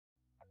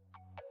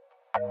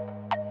Hey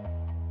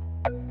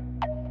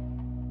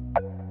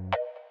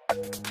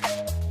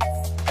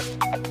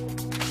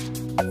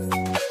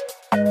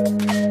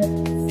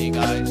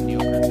guys,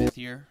 NeocryptMyth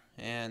here,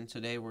 and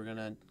today we're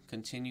gonna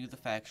continue the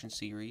faction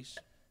series.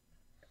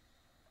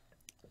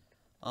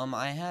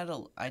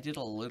 I did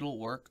a little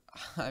work.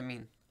 I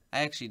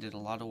actually did a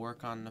lot of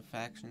work on the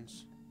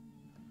factions,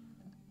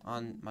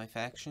 on my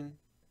faction.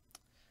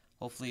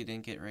 Hopefully it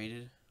didn't get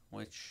raided,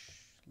 which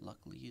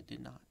luckily it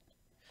did not.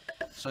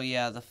 So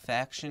yeah, the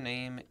faction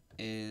name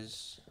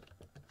is,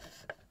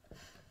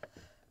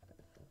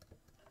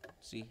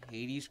 see,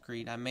 Hades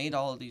Creed. I made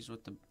all of these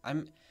with the,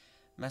 I'm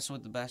messing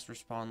with the best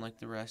respawn like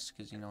the rest,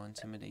 because, you know,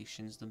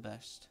 intimidation's the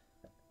best.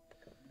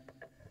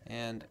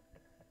 And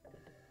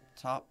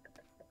top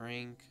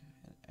rank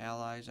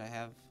allies I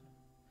have,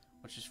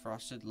 which is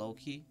Frosted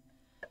Loki,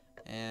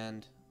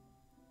 and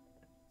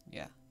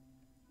yeah.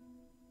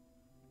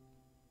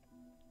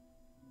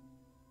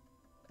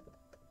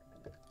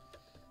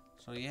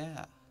 So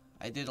yeah,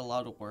 I did a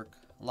lot of work,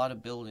 a lot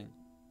of building.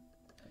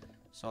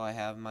 So I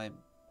have my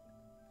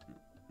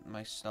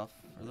stuff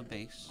for the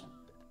base.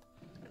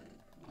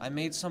 I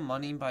made some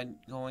money by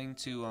going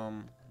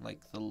to like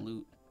the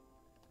loot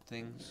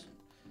things.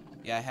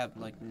 Yeah, I have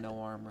like no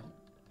armor.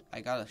 I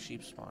got a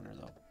sheep spawner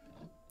though,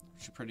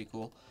 which is pretty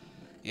cool.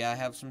 Yeah, I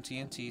have some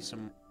TNT,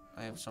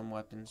 I have some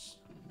weapons,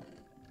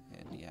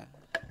 and yeah.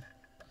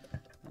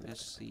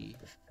 Let's see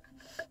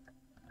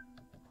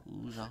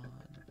who's on.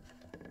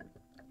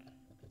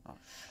 Oh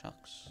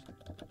shucks.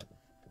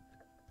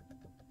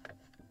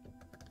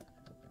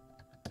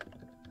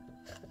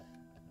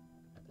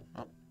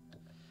 Oh,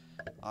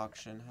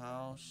 auction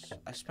house.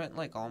 I spent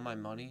like all my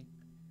money.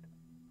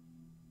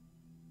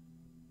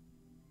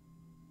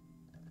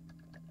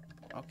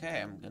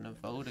 Okay, I'm gonna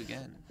vote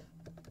again.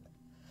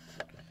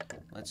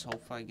 Let's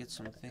hope I get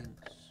some things.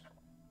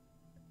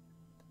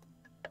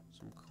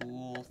 Some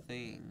cool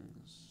things.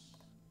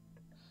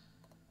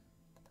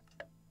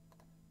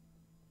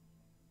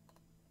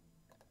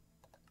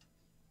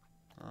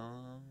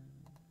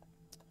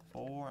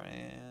 4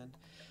 and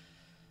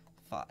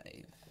 5.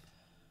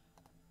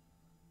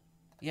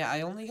 Yeah,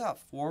 I only got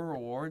 4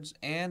 rewards,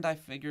 and I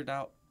figured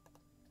out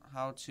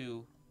how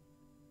to,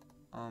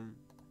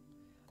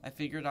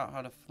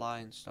 fly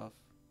and stuff.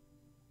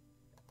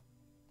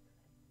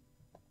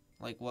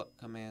 Like what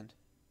command?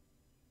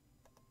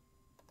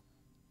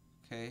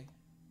 Okay.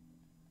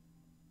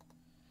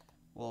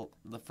 Well,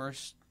 the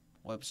first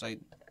website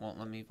won't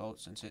let me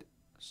vote since it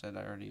said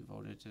I already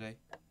voted today.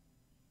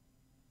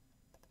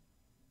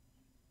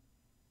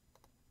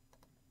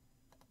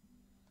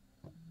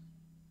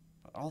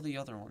 But all the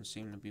other ones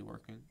seem to be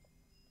working.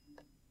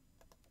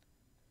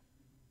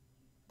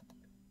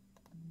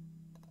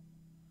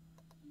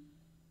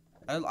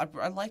 I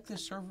like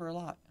this server a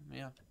lot.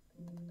 Yeah.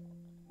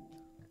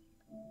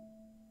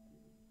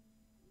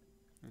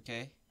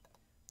 Okay.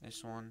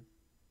 This one.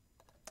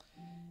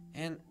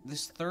 And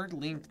this third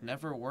link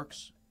never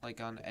works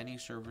like on any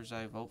servers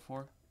I vote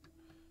for.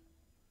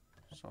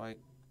 So I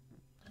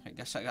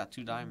guess I got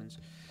 2 diamonds.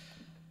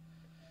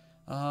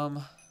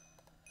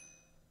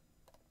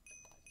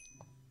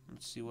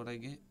 Let's see what I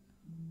get.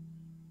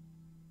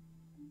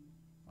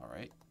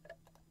 Alright.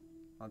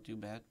 Not too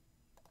bad.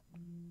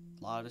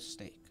 Lot of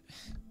steak.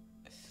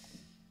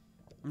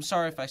 I'm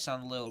sorry if I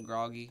sound a little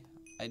groggy.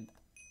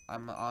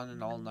 I'm on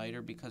an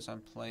all-nighter because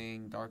I'm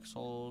playing Dark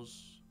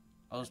Souls.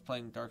 I was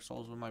playing Dark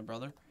Souls with my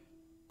brother.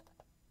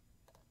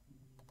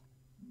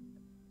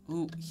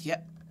 Ooh,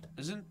 yeah.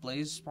 Isn't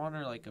Blaze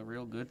Spawner like a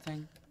real good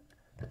thing?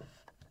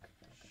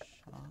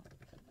 Shop.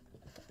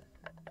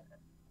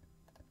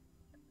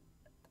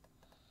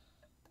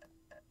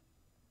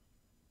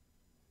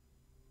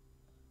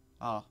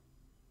 Ah.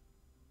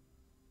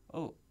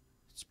 Oh,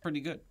 it's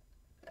pretty good.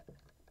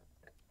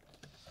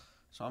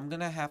 So I'm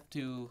gonna have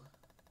to.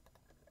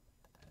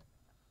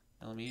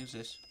 Let me use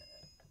this.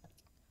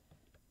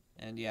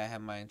 And yeah, I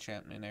have my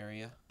enchantment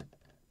area.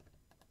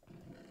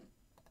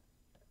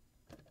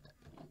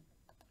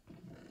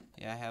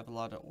 Yeah, I have a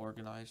lot of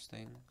organized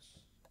things.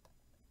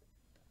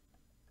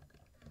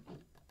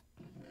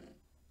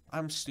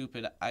 I'm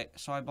stupid.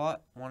 So I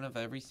bought one of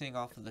everything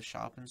off of the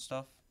shop and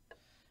stuff.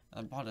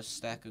 I bought a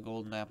stack of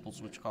golden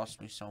apples, which cost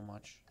me so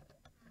much.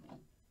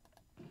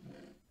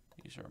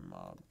 These are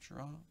mob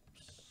drops.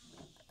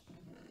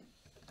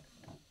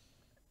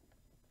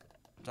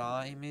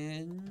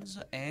 Diamonds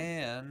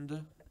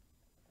and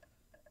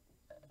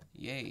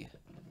yay.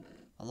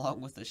 Along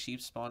with the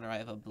sheep spawner, I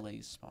have a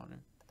blaze spawner.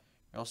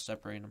 I'll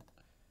separate them.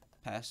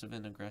 Passive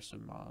and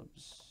aggressive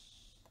mobs.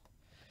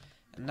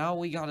 And now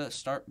we gotta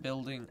start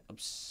building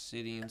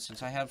obsidian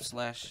since I have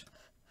slash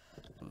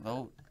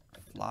vote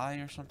fly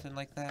or something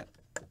like that.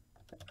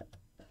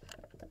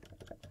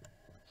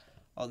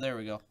 Oh, there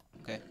we go.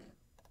 Okay.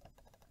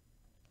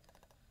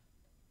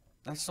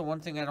 That's the one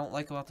thing I don't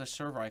like about this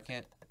server. I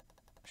can't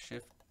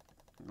shift,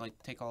 like,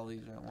 take all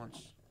these at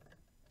once.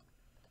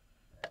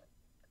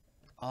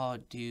 Oh,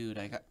 dude,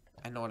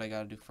 I know what I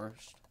gotta do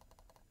first.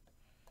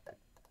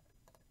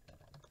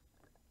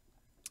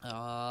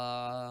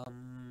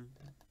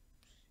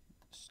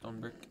 Stone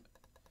brick.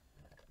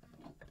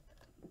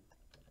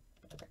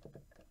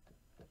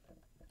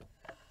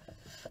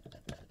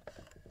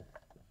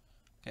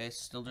 Okay, it's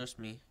still just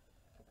me.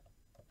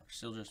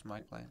 Still just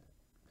my clan.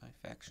 My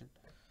faction.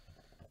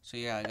 So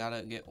yeah, I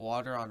gotta get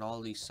water on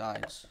all these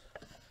sides.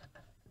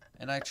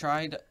 And I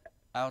tried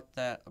out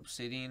that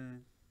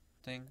obsidian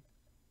thing.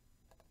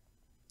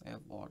 I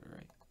have water,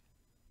 right?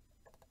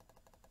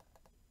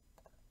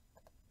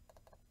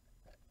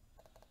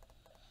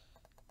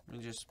 Let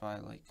me just buy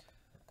like...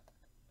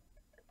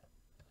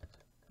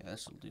 Yeah,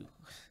 this'll do.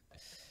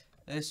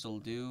 This'll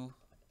do.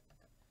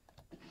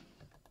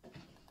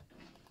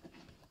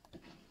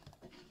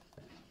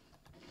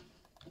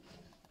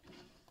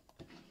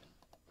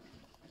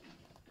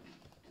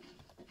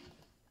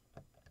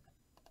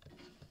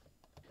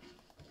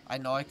 I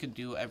know I could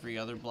do every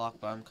other block,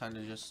 but I'm kind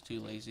of just too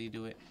lazy to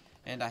do it.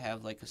 And I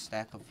have like a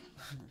stack of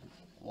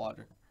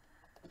water.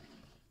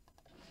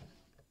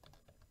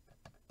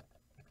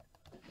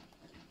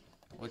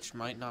 Which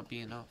might not be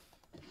enough.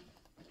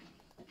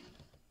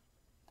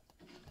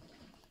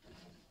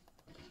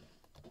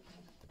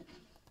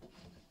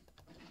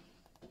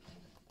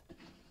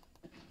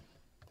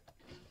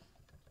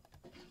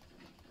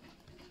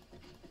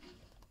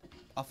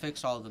 I'll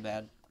fix all the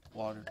bad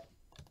water.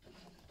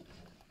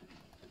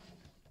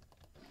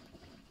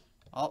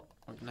 Oh,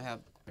 we're gonna have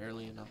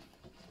barely enough.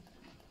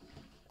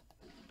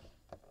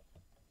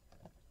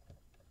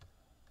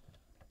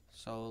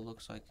 So it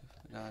looks like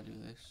I gotta do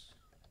this.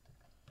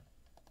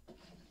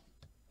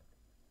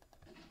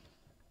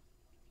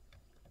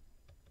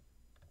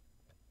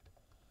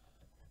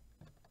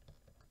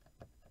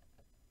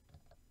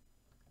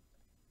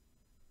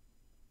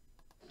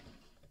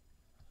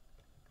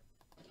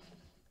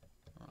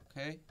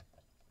 Okay.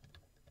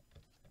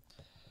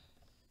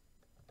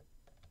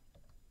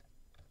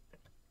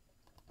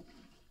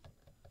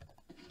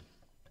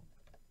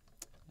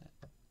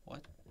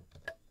 What?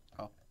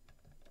 Oh.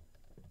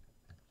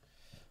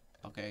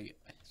 Okay,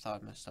 I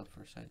thought I messed up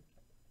for a second.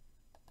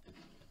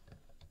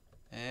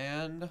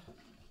 And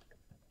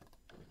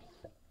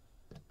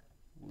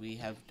we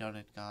have done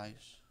it,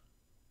 guys.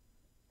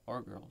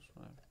 Or girls,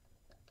 whatever.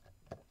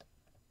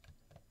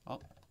 Oh.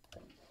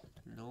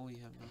 No, we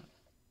have not.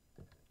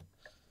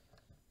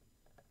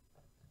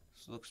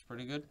 This looks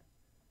pretty good.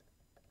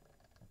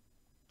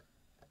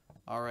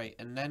 Alright,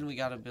 and then we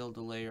gotta build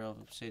a layer of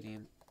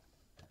obsidian.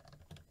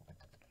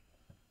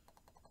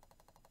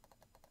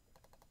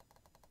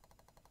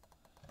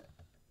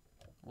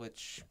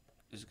 Which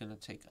is gonna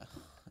take a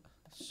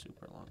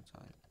super long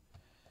time.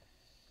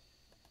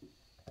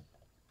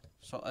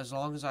 So as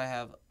long as I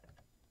have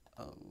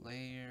a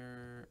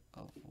layer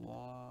of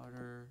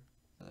water,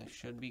 then I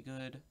should be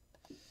good.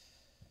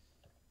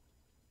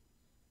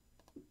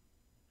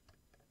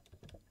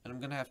 And I'm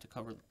gonna have to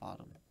cover the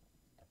bottom.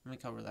 Let me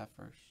cover that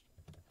first.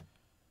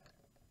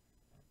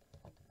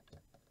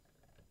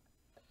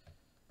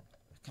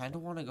 I kind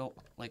of want to go,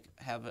 like,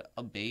 have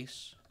a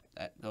base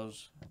that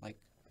goes, like,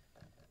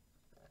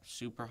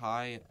 super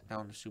high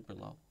down to super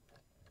low.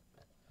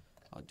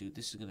 Oh, dude,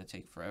 this is gonna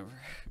take forever.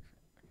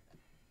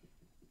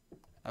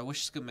 I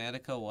wish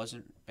Schematica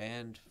wasn't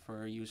banned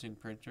for using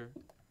printer.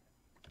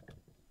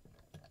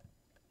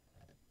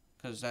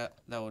 Because that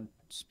would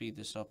speed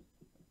this up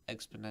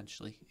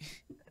exponentially.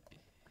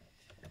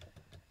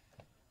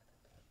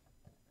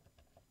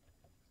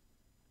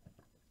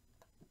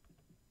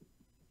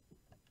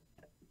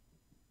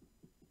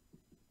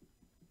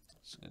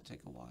 It's gonna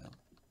take a while.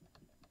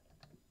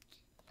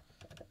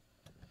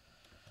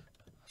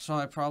 So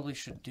I probably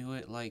should do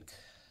it like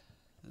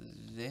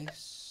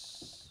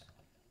this.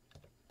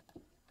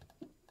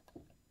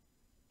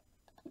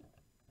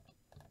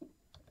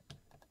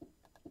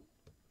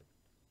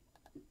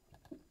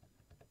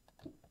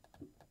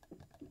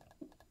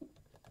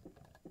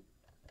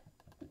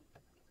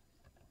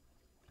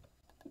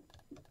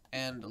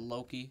 And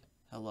Loki,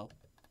 hello.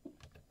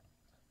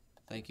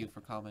 Thank you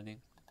for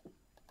commenting.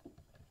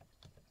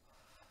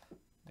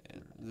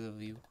 And the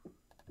view.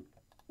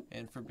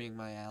 And for being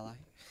my ally.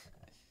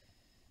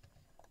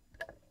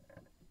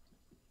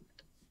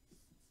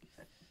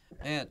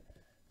 Man,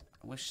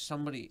 I wish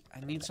somebody, I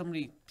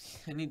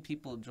need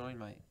people to join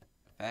my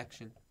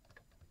faction.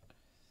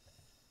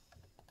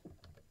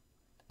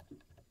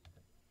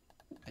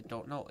 I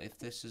don't know if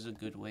this is a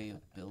good way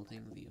of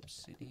building the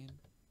obsidian.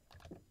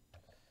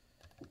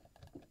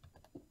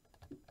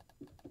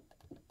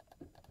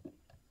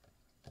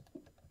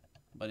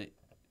 But it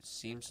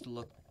seems to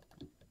look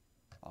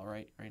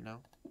alright right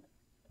now.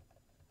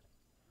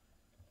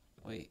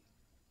 Wait.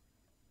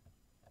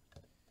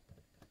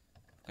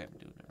 Okay, I'm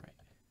doing it right.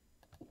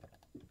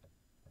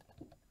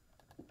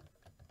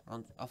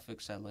 I'll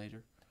fix that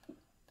later.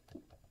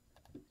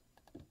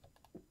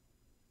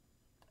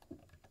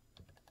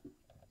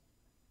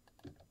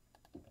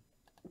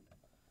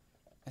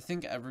 I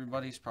think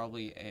everybody's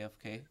probably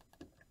AFK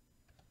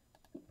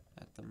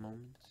at the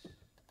moment.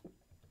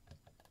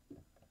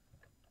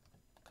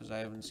 Because I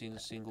haven't seen a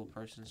single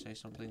person say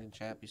something in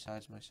chat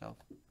besides myself.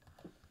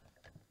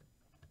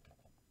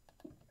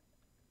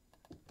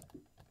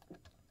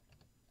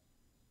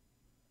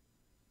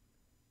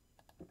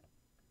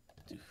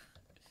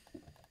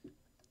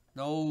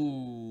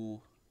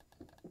 No.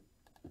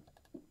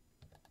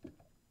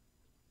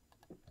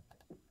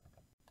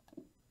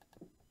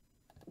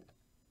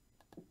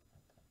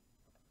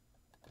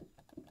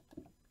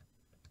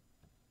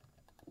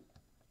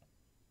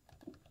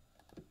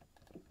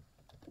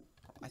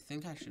 I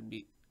think I should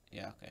be...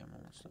 Yeah, okay, I'm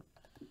almost done.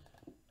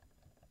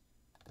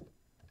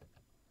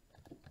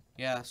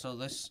 Yeah, so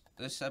this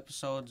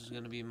episode is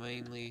going to be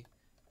mainly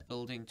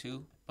building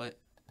too, but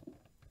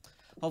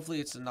hopefully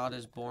it's not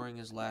as boring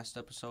as last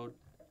episode.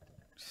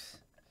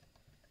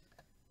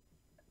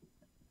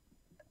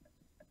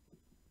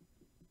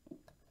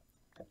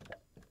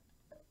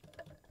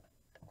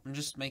 I'm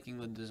just making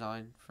the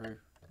design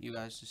for you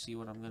guys to see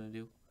what I'm going to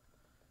do.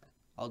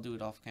 I'll do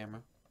it off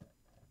camera.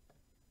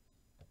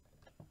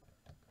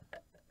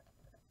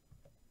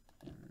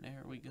 And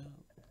there we go.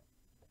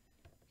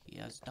 He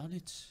has done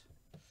it.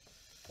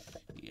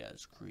 He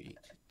has created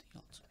the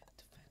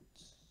ultimate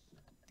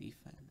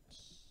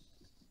defense.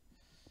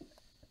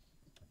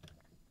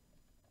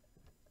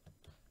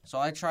 So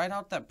I tried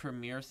out that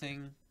premiere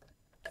thing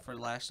for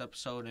last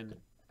episode and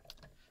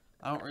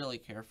I don't really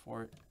care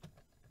for it.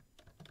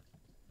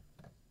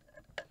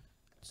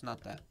 It's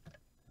not that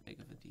big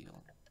of a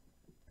deal.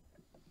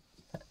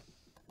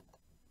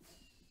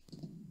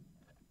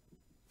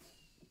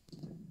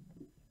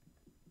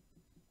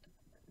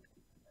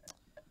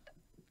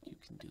 You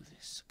can do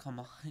this. Come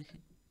on.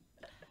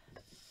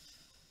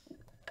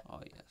 Oh,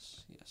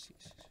 yes.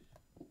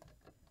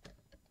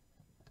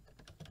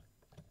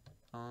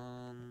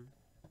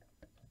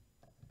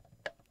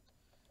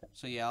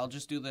 So yeah, I'll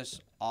just do this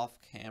off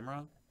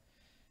camera.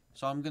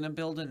 So I'm gonna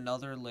build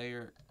another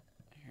layer.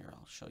 Here,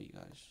 I'll show you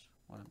guys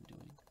what I'm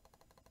doing.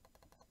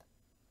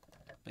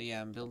 But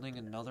yeah, I'm building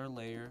another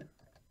layer.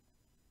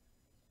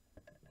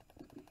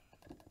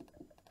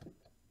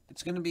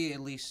 It's gonna be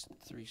at least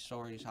 3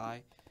 stories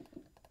high.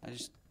 I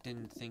just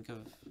didn't think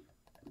of...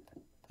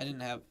 I didn't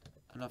have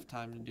enough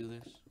time to do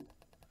this.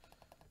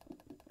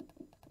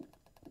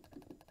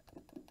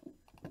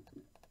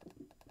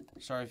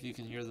 Sorry if you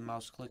can hear the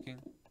mouse clicking.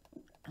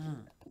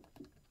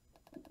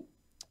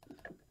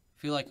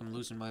 Feel like I'm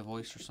losing my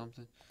voice or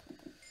something.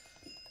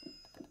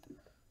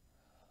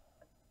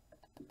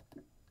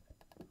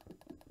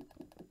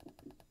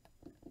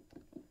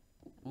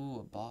 Ooh,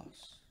 a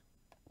boss.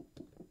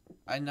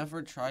 I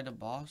never tried a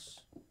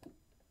boss.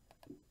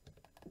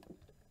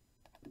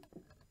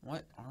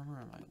 What armor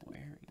am I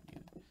wearing,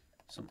 dude?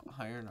 Some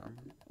iron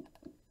armor.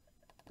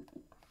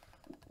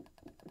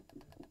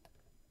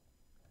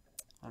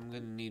 I'm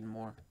gonna need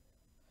more.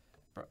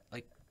 Bro,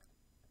 like...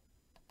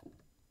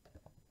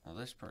 Well,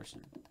 this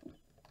person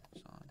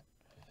is on.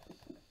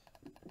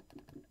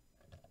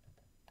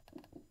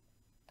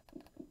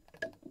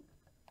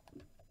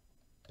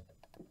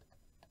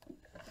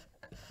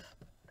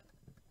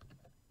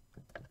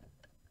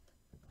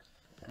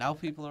 Now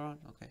people are on?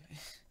 Okay.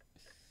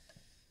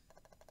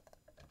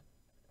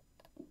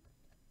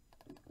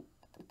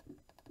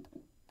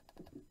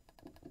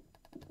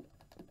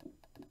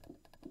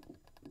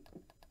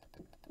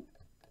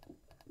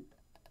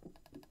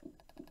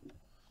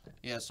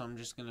 Yeah, so I'm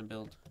just gonna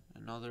build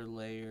another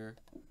layer.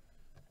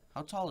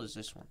 How tall is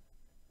this one?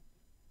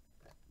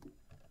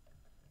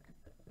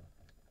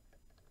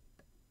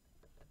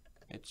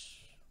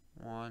 It's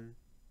 1,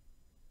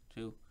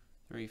 2,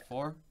 3,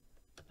 4.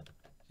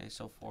 Okay,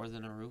 so 4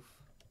 then a roof.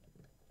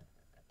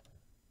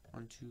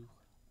 1, 2,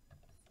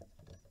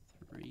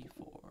 3,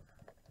 4.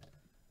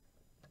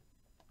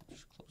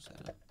 Just close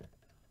that up.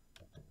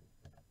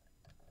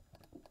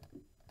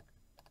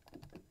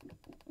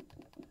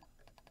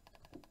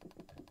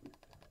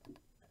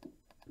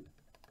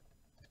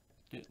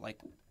 Dude, like,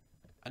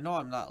 I know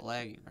I'm not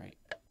lagging, right?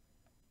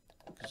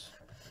 'Cause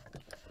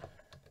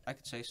I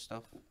could say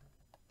stuff.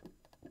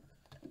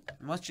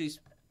 It must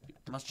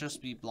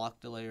just be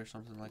block delay or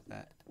something like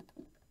that.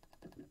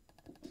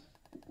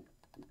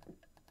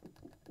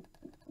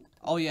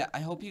 Oh yeah,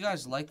 I hope you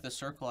guys like the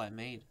circle I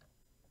made.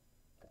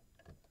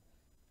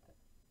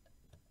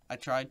 I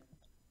tried.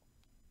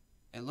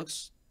 It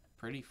looks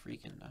pretty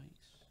freaking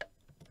nice.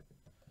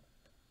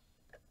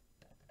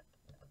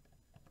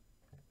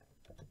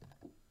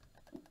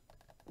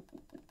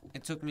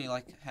 It took me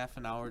like half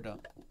an hour to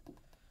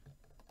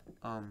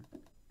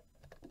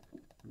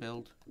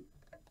build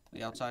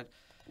the outside.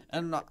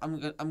 And I'm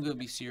gonna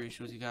be serious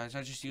with you guys.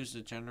 I just used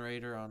a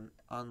generator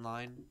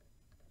online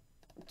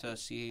to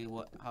see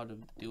how to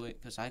do it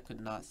because I could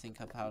not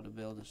think of how to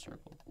build a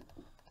circle.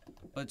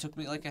 But it took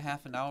me like a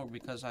half an hour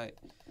because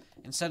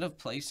instead of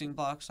placing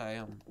blocks,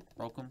 I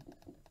broke them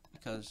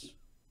because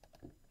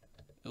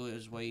it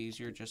was way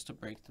easier just to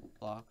break the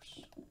blocks.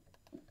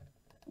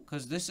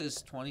 Because this is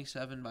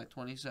 27 by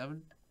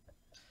 27.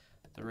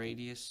 The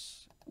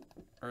radius,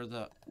 or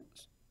the...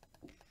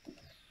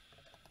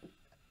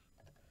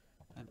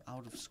 I'm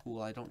out of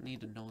school. I don't need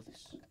to know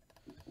this.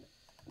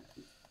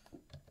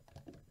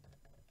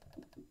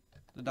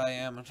 The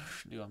diameter...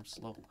 Dude, I'm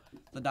slow.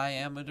 The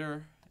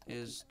diameter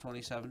is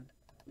 27.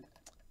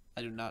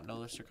 I do not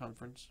know the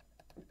circumference.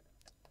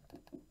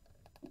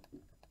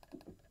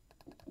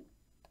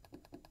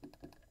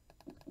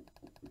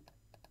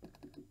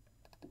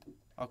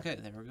 Okay,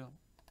 there we go.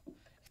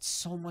 It's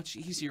so much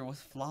easier with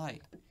fly.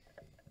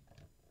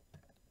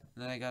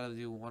 And then I gotta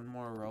do one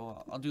more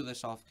row. I'll do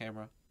this off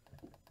camera.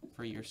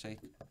 For your sake.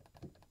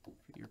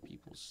 For your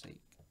people's sake.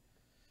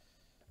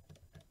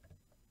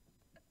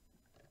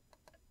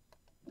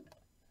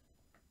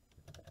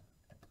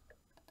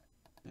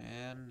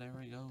 And there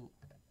we go.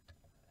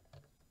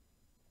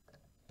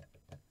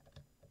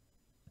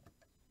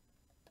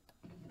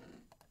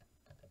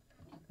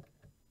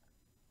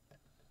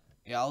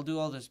 Yeah, I'll do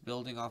all this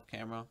building off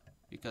camera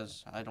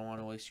because I don't want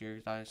to waste your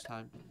guys'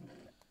 time.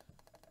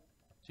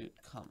 Dude,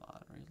 come on,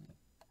 really?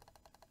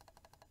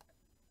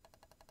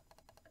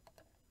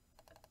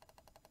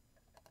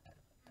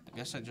 I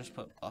guess I just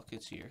put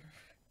buckets here.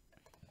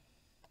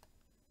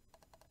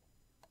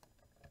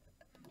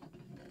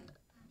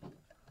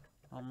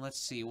 Let's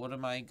see, what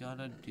am I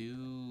gonna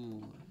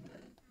do?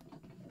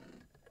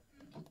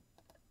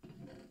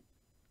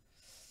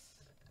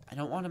 I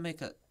don't want to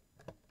make a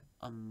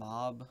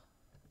mob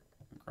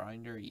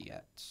grinder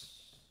yet.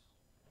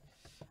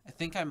 I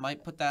think I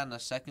might put that on the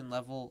second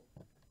level,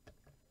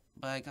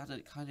 but I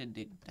gotta kind of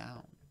dig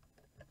down.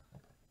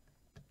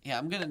 Yeah,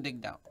 I'm gonna dig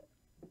down.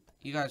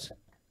 You got.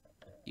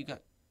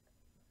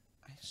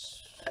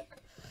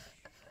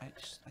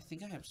 I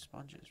think I have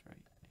sponges, right?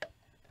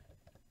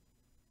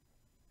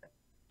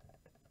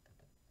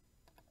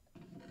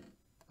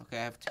 Okay,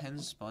 I have 10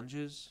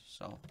 sponges,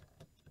 so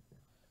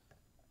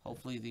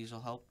hopefully these will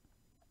help.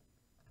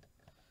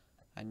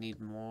 I need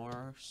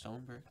more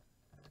stone brick.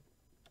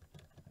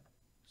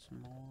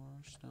 Some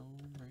more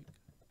stone brick.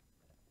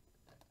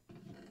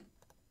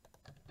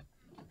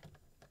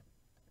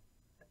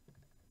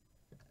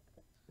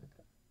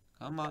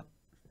 Come on.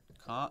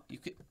 You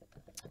could.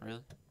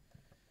 Really?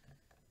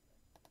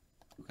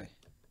 Okay.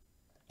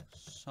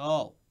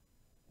 So.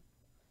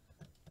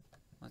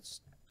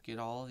 Let's get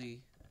all the.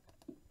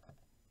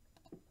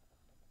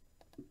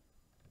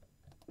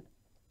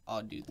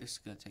 Oh, dude, this is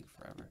gonna take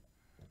forever.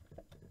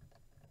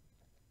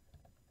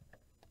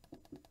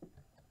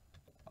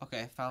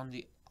 Okay, I found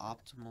the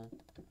optimal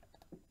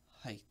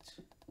height.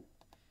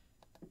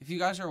 If you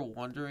guys are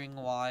wondering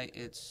why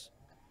it's,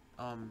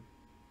 if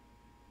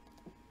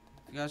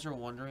you guys are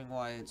wondering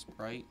why it's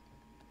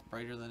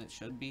brighter than it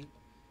should be,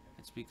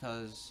 it's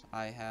because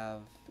I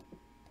have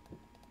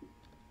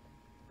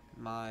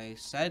my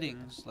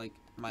settings, like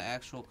my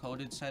actual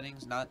coded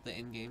settings, not the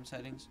in-game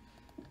settings,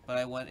 but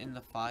I went in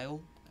the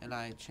file and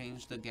I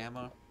changed the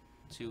gamma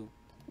to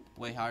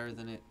way higher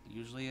than it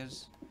usually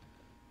is.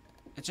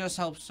 It just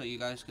helps so you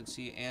guys can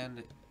see,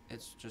 and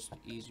it's just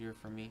easier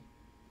for me.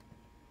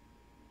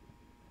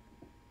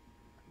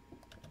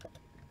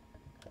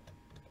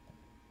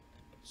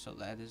 So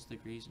that is the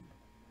reason.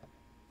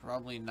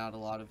 Probably not a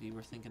lot of you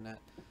were thinking that,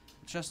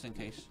 just in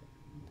case.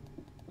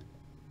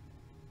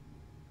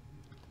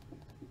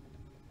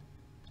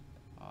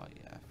 Oh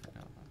yeah, I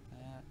forgot about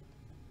that.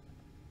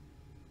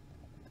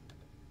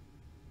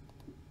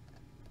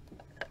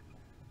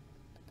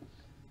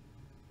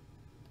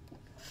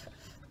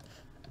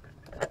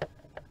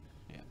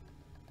 Yeah.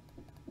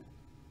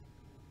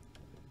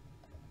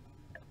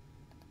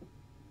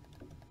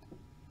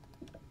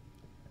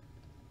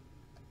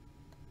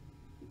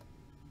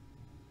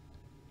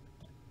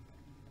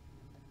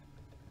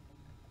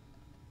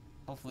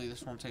 Hopefully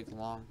this won't take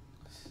long.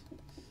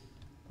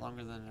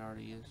 Longer than it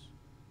already is.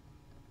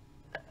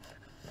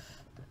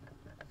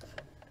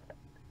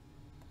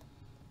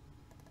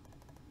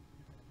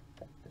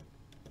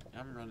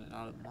 I'm running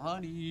out of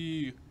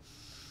money.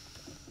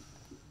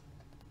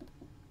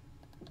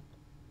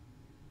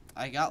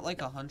 I got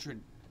like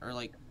 100 or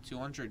like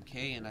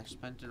 200k and I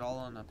spent it all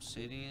on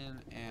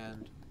obsidian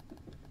and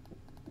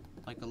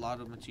like a lot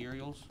of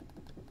materials.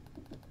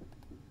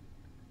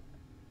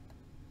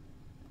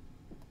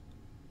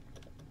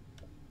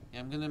 Yeah,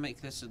 I'm gonna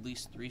make this at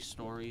least 3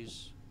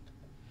 stories.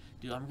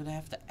 Dude, I'm gonna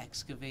have to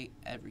excavate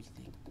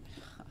everything.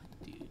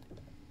 Dude,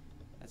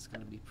 that's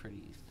gonna be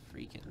pretty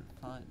freaking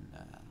fun.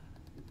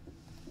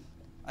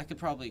 I could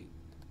probably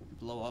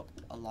blow up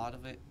a lot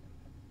of it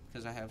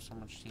because I have so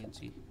much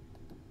TNT.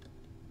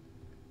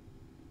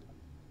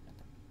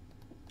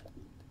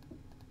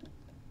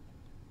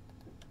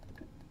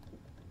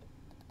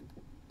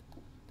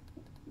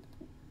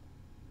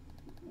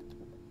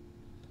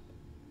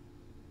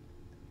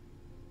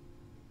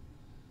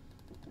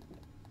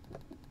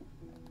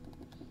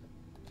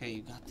 Okay,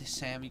 you got this,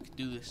 Sam. You can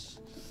do this.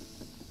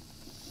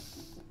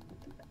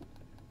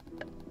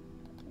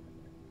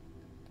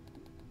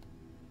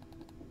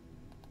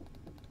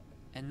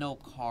 And no,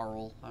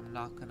 Carl, I'm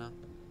not gonna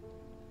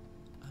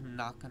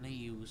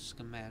use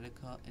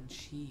Schematica and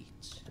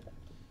cheat.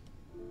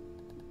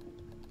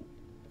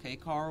 Okay,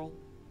 Carl?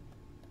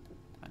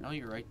 I know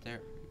you're right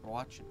there. You're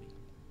watching me.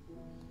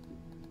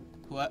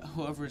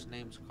 Whoever's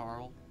name's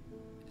Carl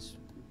is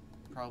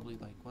probably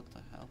like, what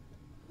the hell?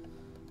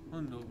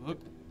 What the fuck?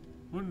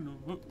 What the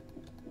fuck?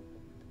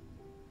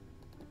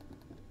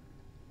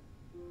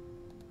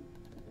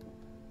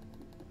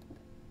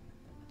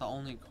 The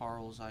only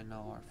Carls I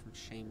know are from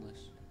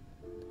Shameless.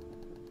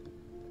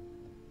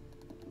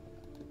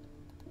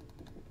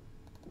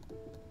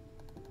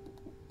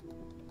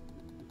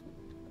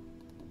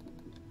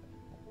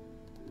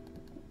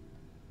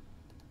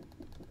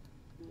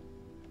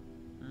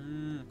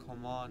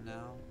 Come on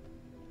now.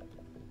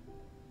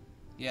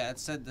 Yeah, it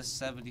said the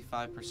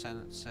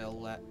 75%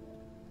 sale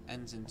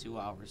ends in 2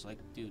 hours. Like,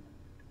 dude.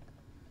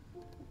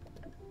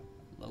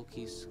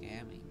 Low-key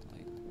scamming.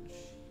 Like,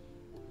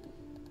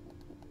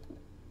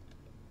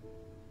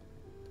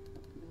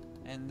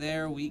 and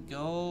there we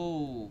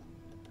go.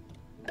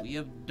 We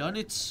have done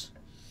it.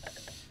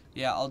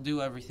 Yeah, I'll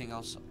do everything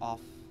else offline.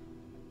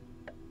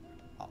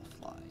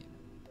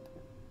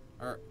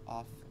 Or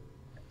off.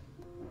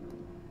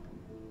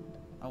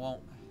 I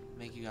won't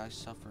make you guys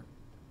suffer.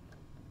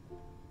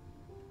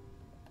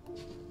 I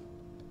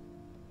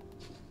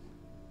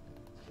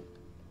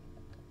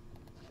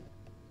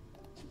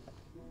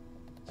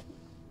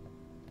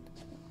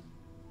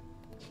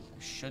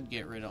should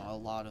get rid of a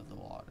lot of the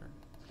water.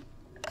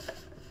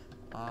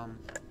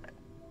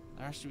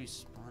 There has to be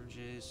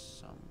sponges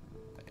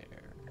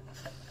somewhere.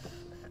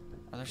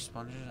 Are there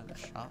sponges in the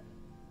shop?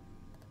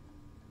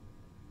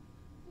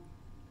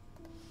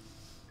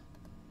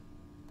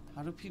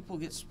 How do people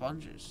get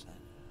sponges then?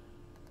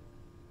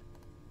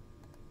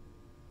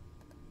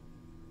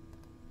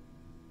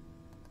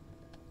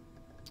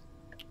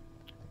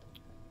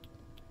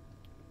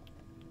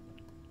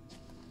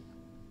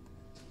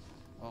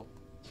 Oh.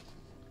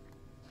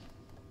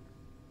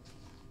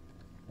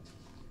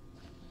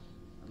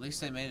 At least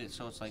they made it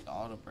so it's like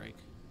auto break.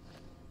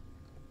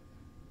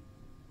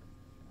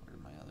 Where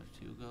did my other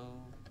two go?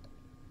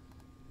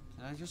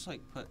 Can I just like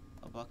put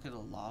a bucket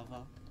of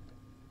lava?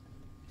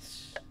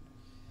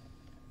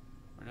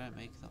 Where did I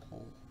make the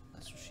hole?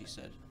 That's what she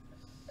said.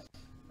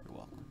 You're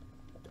welcome.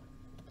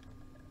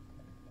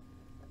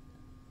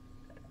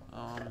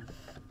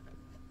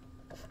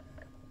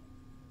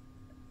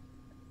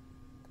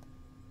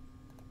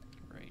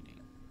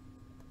 Rating.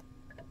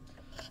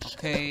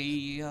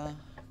 Okay,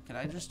 can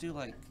I just do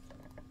like...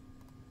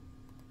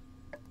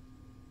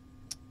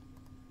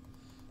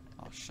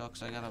 Oh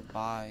shucks, I gotta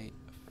buy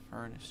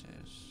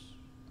furnaces.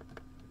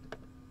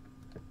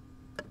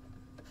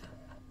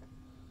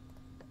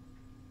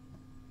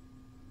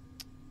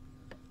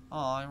 Oh,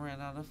 I ran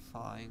out of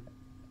fine.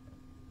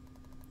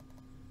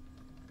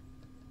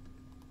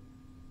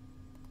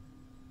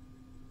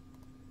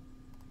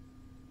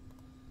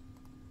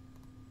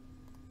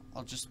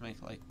 I'll just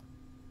make like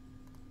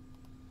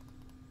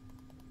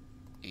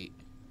 8.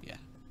 Yeah,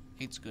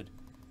 8's good.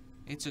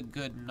 8's a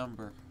good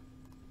number.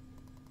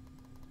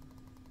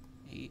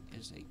 8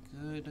 is a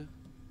good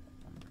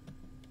number.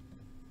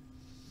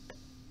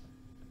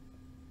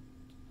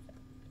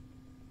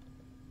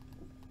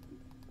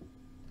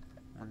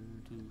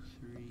 1, 2,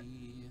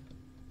 3,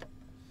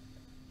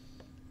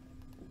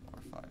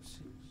 4, 5,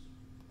 6.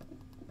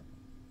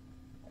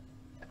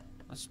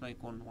 Let's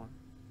make one more.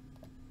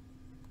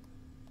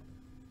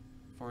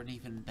 For an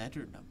even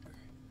better number.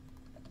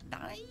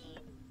 9?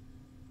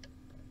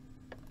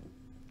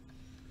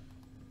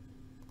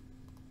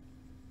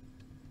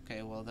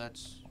 Okay, well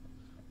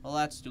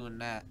that's doing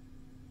that.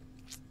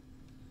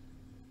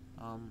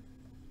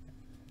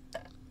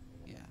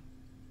 Yeah.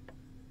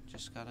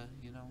 Just gotta,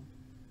 you know,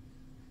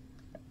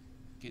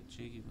 get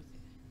jiggy with it.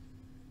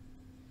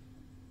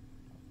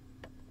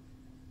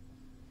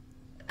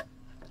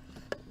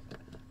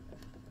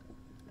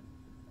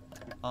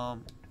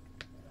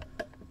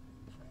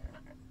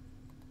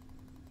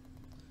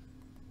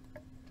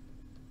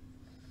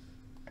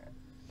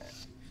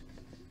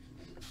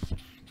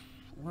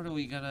 What are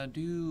we gonna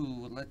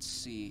do? Let's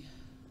see.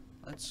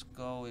 Let's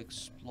go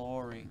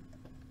exploring.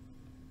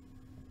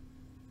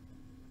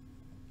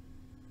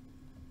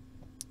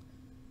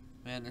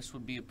 Man, this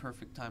would be a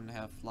perfect time to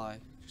have fly.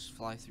 Just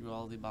fly through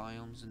all the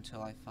biomes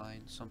until I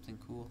find something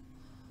cool.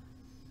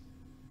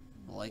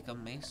 Like a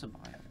mesa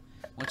biome,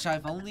 which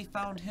I've only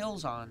found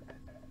hills on.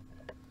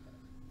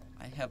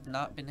 I have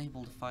not been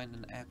able to find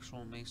an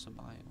actual mesa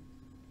biome.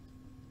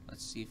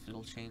 Let's see if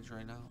it'll change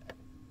right now.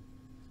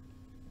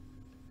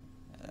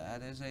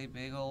 That is a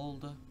big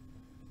old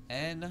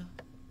N.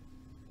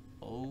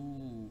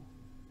 Oh.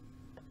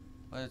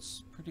 But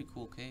it's a pretty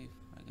cool cave,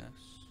 I guess.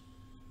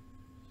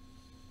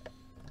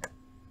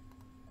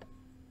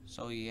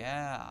 So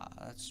yeah,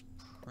 that's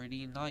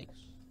pretty nice.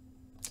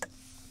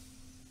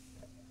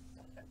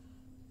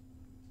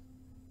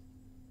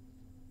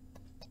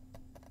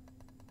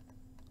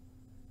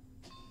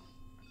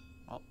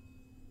 Oh.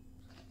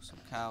 Some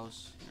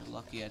cows. You're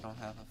lucky I don't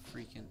have a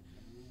freaking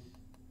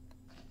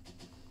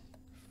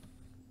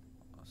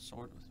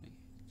sword with me.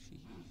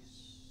 Jeez.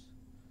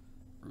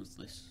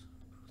 Ruthless.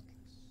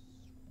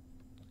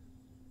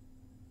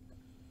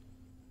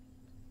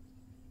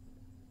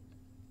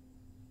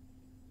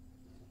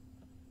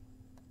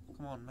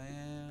 Come on,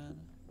 man.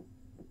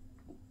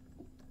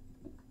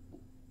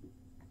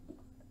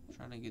 I'm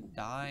trying to get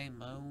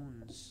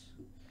diamonds.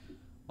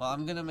 Well,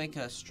 I'm gonna make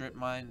a strip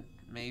mine,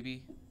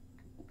 maybe.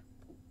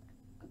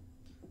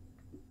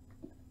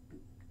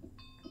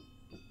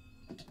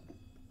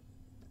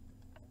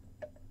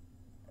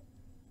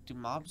 Do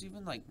mobs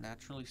even like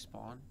naturally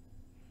spawn?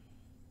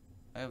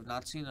 I have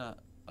not seen a,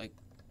 like,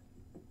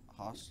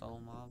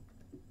 hostile mob.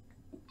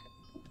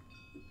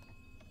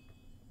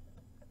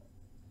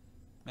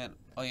 Man,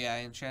 oh yeah, I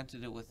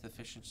enchanted it with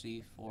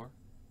efficiency 4.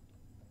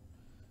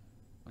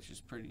 Which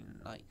is pretty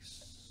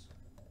nice.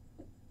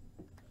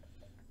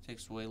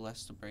 Takes way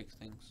less to break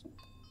things.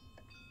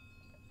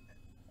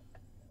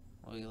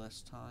 Way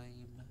less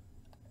time.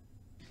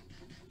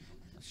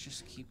 Let's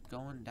just keep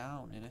going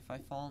down, and if I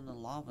fall in the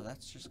lava,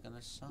 that's just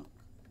gonna suck.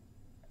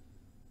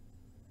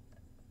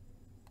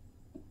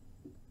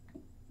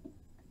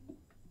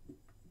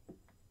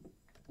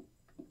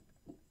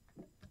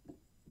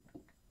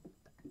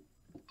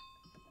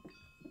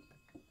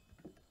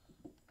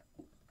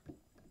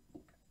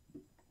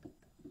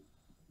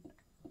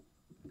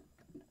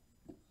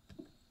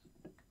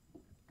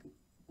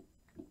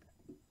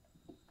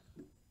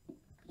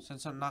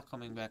 Since I'm not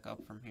coming back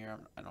up from here,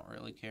 I don't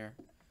really care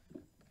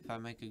if I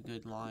make a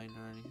good line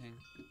or anything.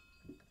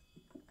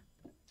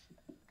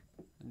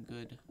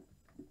 Good.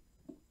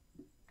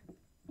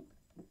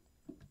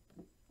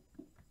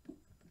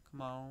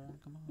 Come on,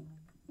 come on.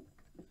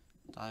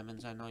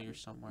 Diamonds, I know you're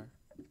somewhere.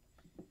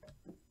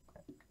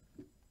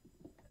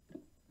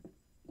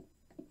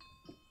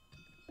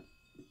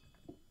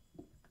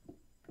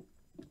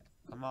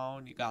 Come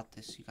on, you got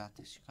this, you got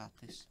this, you got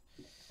this.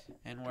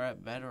 And we're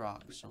at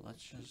bedrock, so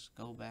let's just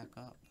go back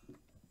up.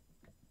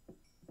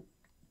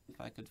 If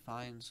I could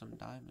find some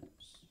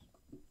diamonds,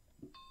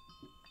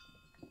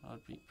 that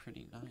would be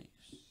pretty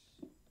nice.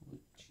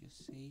 Would you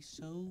say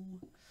so?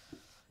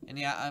 And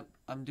yeah,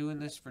 I'm doing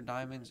this for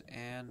diamonds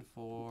and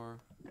for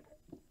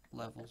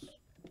levels.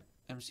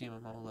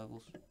 MCMMO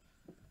levels.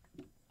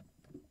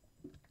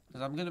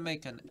 Because I'm going to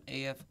make an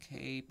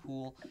AFK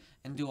pool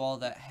and do all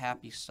that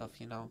happy stuff,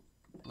 you know,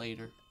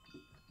 later.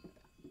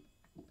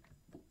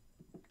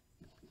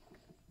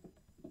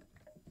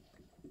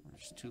 I'm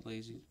just too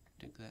lazy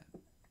to dig that.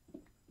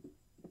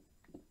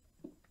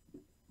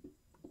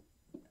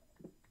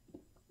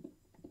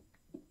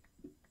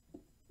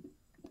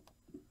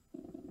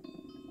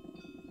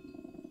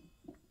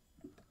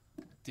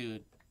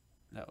 Dude,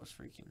 that was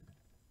freaking...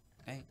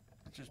 Dang,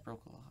 I just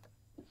broke a lot.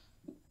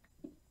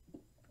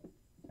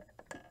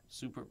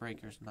 Super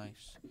Breaker's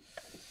nice.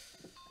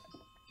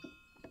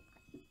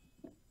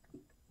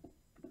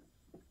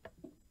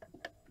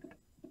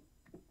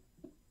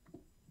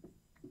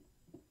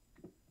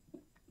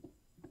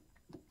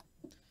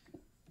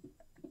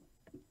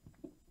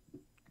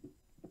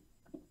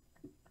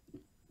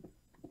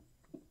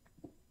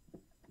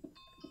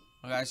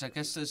 Well, guys, I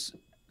guess this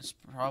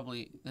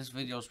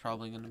video is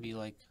probably going to be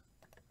like...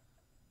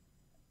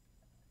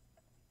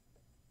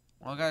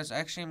 Well, guys,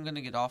 actually, I'm going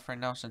to get off right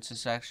now since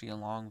it's actually a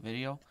long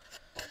video.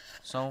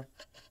 So,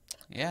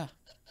 yeah.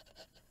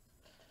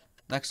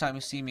 Next time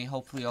you see me,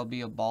 hopefully I'll be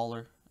a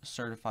baller, a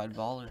certified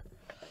baller.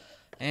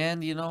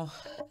 And, you know,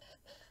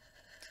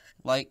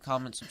 like,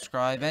 comment,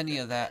 subscribe, any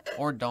of that.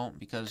 Or don't,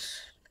 because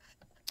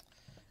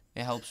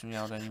it helps me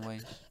out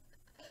anyways.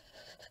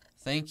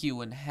 Thank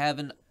you, and have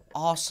an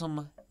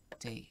awesome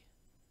day.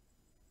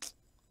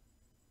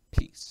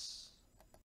 Peace.